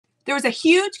There was a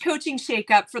huge coaching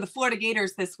shakeup for the Florida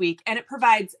Gators this week, and it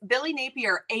provides Billy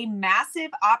Napier a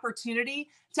massive opportunity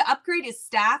to upgrade his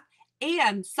staff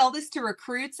and sell this to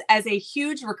recruits as a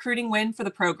huge recruiting win for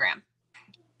the program.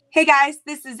 Hey guys,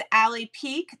 this is Allie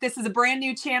Peak. This is a brand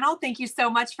new channel. Thank you so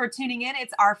much for tuning in.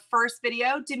 It's our first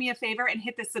video. Do me a favor and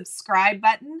hit the subscribe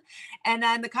button. And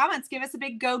then in the comments, give us a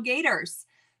big go Gators.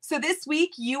 So this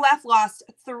week, UF lost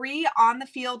 3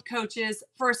 on-the-field coaches.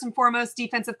 First and foremost,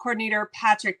 defensive coordinator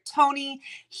Patrick Toney.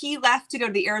 He left to go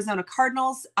to the Arizona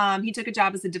Cardinals. He took a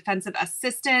job as a defensive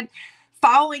assistant.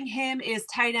 Following him is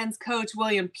tight ends coach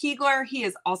William Peagler. He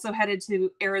is also headed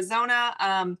to Arizona.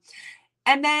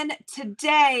 And then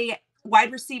today,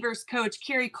 wide receivers coach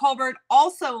Keary Colbert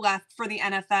also left for the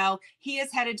NFL. He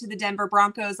is headed to the Denver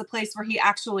Broncos, a place where he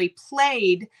actually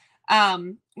played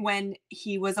when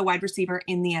he was a wide receiver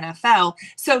in the NFL.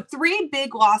 So 3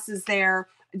 big losses there.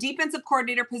 Defensive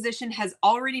coordinator position has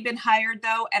already been hired,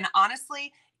 though. And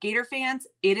honestly, Gator fans,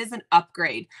 it is an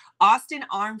upgrade. Austin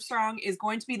Armstrong is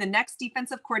going to be the next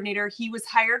defensive coordinator. He was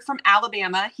hired from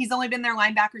Alabama. He's only been their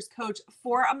linebackers coach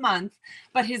for a month,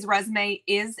 but his resume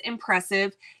is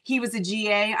impressive. He was a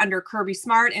GA under Kirby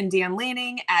Smart and Dan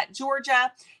Lanning at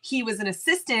Georgia. He was an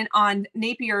assistant on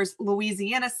Napier's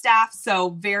Louisiana staff,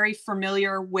 so very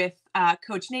familiar with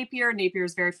Coach Napier. Napier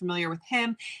is very familiar with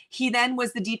him. He then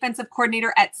was the defensive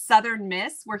coordinator at Southern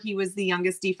Miss, where he was the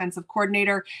youngest defensive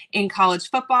coordinator in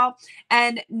college football.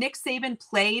 And Nick Saban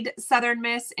played Southern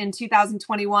Miss in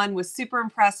 2021, was super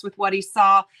impressed with what he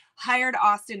saw, hired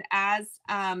Austin as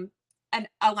a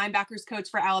linebackers coach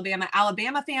for Alabama.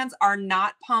 Alabama fans are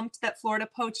not pumped that Florida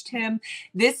poached him.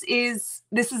 This is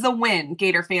a win,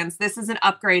 Gator fans. This is an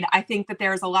upgrade. I think that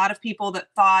there's a lot of people that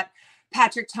thought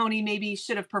Patrick Toney maybe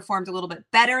should have performed a little bit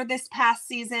better this past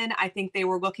season. I think they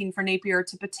were looking for Napier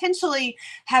to potentially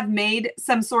have made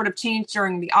some sort of change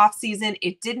during the offseason.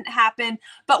 It didn't happen.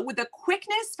 But with the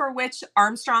quickness for which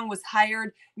Armstrong was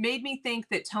hired made me think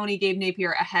that Toney gave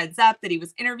Napier a heads up that he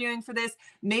was interviewing for this.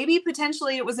 Maybe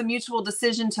potentially it was a mutual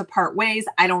decision to part ways.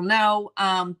 I don't know.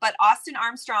 But Austin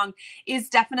Armstrong is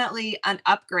definitely an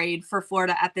upgrade for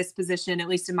Florida at this position, at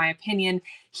least in my opinion.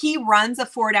 He runs a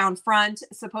 4-down front.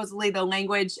 Supposedly the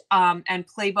language and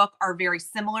playbook are very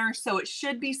similar. So it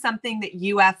should be something that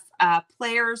UF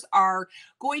players are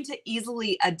going to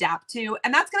easily adapt to.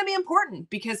 And that's going to be important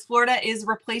because Florida is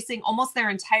replacing almost their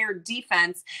entire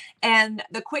defense. And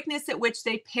the quickness at which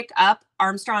they pick up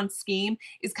Armstrong's scheme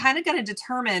is kind of going to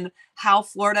determine how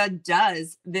Florida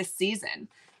does this season.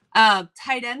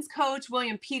 Tight ends coach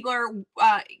William Peagler,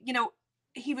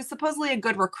 he was supposedly a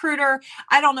good recruiter.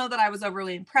 I don't know that I was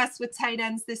overly impressed with tight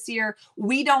ends this year.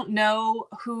 We don't know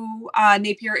who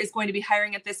Napier is going to be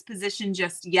hiring at this position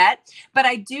just yet, but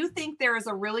I do think there is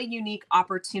a really unique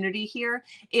opportunity here.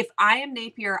 If I am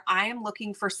Napier, I am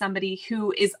looking for somebody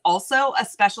who is also a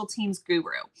special teams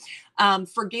guru.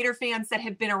 For Gator fans that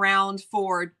have been around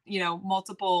for,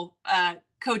 multiple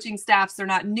coaching staffs, they're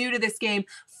not new to this game.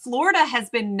 Florida has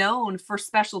been known for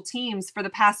special teams for the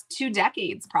past 2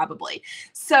 decades, probably.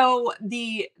 So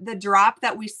the drop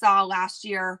that we saw last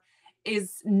year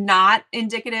is not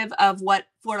indicative of what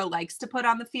Florida likes to put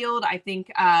on the field. I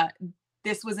think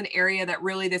this was an area that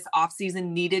really this offseason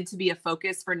needed to be a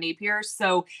focus for Napier.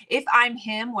 So if I'm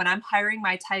him, when I'm hiring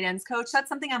my tight ends coach, that's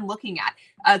something I'm looking at,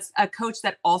 as a coach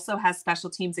that also has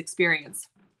special teams experience.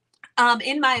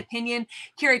 In my opinion,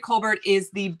 Keary Colbert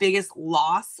is the biggest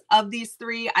loss of these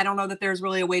 3. I don't know that there's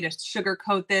really a way to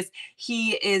sugarcoat this.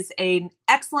 He is an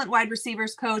excellent wide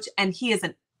receivers coach, and he is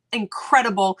an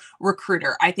incredible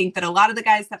recruiter. I think that a lot of the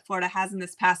guys that Florida has in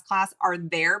this past class are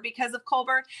there because of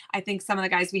Colbert. I think some of the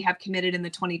guys we have committed in the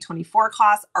 2024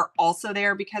 class are also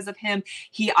there because of him.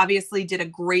 He obviously did a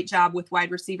great job with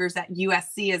wide receivers at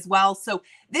USC as well. So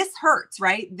this hurts,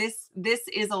 right? This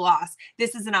is a loss.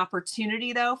 This is an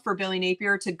opportunity, though, for Billy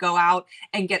Napier to go out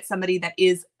and get somebody that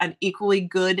is an equally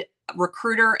good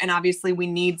recruiter. And obviously we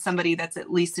need somebody that's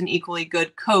at least an equally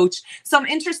good coach. So I'm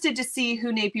interested to see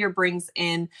who Napier brings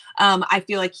in. I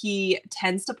feel like he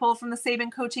tends to pull from the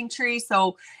Saban coaching tree.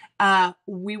 So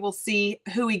we will see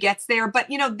who he gets there. But,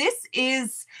 this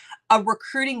is a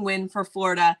recruiting win for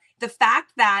Florida. The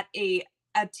fact that a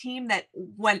team that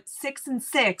went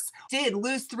 6-6 did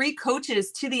lose 3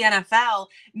 coaches to the NFL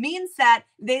means that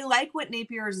they like what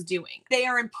Napier is doing. They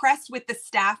are impressed with the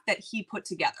staff that he put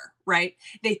together, right?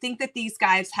 They think that these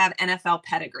guys have NFL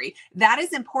pedigree. That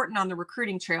is important on the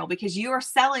recruiting trail because you are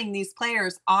selling these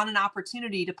players on an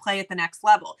opportunity to play at the next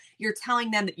level. You're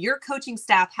telling them that your coaching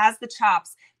staff has the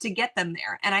chops to get them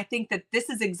there. And I think that this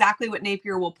is exactly what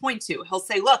Napier will point to. He'll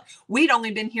say, look, we'd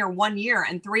only been here 1 year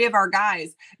and 3 of our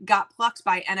guys got plucked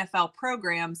by NFL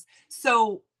programs.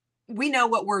 So we know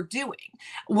what we're doing.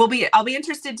 I'll be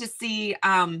interested to see,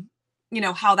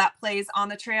 how that plays on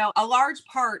the trail. A large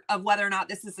part of whether or not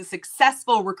this is a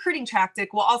successful recruiting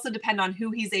tactic will also depend on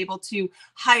who he's able to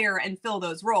hire and fill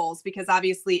those roles. Because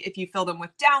obviously, if you fill them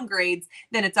with downgrades,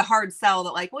 then it's a hard sell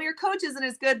that like, well, your coach isn't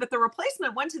as good, but the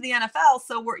replacement went to the NFL.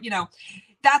 So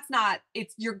that's not,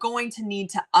 you're going to need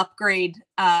to upgrade,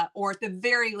 or at the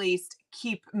very least,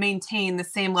 maintain the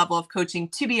same level of coaching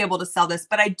to be able to sell this.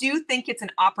 But I do think it's an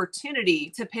opportunity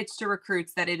to pitch to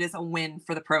recruits that it is a win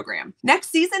for the program. Next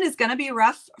season is going to be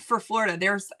rough for Florida.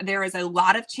 There is a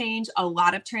lot of change, a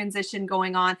lot of transition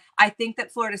going on. I think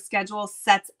that Florida's schedule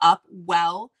sets up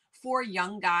well for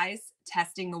young guys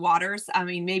testing the waters. I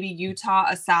mean, maybe Utah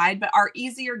aside, but our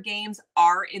easier games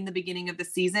are in the beginning of the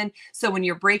season. So when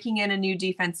you're breaking in a new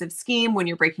defensive scheme, when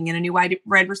you're breaking in a new wide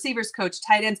receivers coach,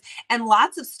 tight ends, and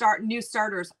lots of new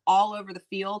starters all over the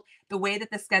field, the way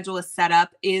that the schedule is set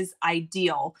up is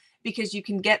ideal because you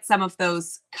can get some of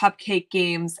those cupcake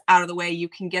games out of the way. You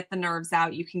can get the nerves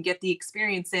out. You can get the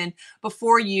experience in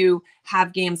before you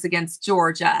have games against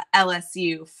Georgia,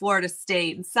 LSU, Florida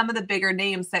State, and some of the bigger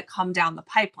names that come down the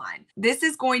pipeline. This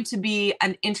is going to be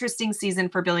an interesting season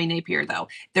for Billy Napier, though.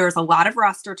 There is a lot of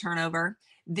roster turnover.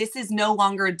 This is no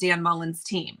longer a Dan Mullen's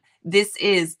team. This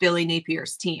is Billy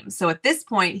Napier's team. So at this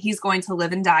point, he's going to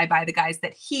live and die by the guys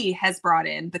that he has brought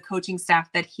in, the coaching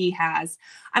staff that he has.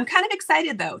 I'm kind of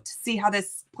excited, though, to see how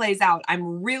this plays out.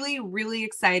 I'm really, really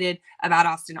excited about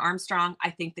Austin Armstrong.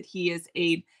 I think that he is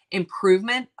an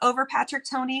improvement over Patrick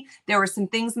Toney. There were some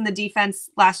things in the defense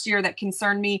last year that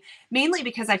concerned me, mainly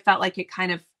because I felt like it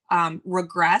kind of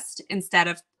regressed instead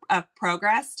of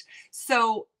progressed.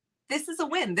 So this is a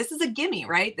win. This is a gimme,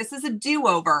 right? This is a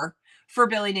do-over for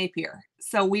Billy Napier.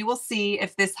 So we will see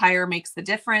if this hire makes the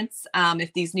difference,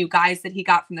 if these new guys that he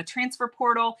got from the transfer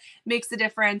portal makes a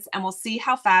difference, and we'll see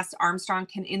how fast Armstrong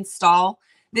can install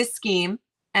this scheme,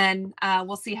 and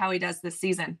we'll see how he does this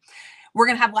season. We're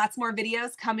going to have lots more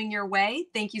videos coming your way.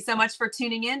 Thank you so much for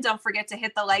tuning in. Don't forget to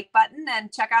hit the like button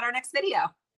and check out our next video.